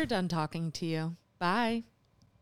 Bye. We're done talking to you. Bye.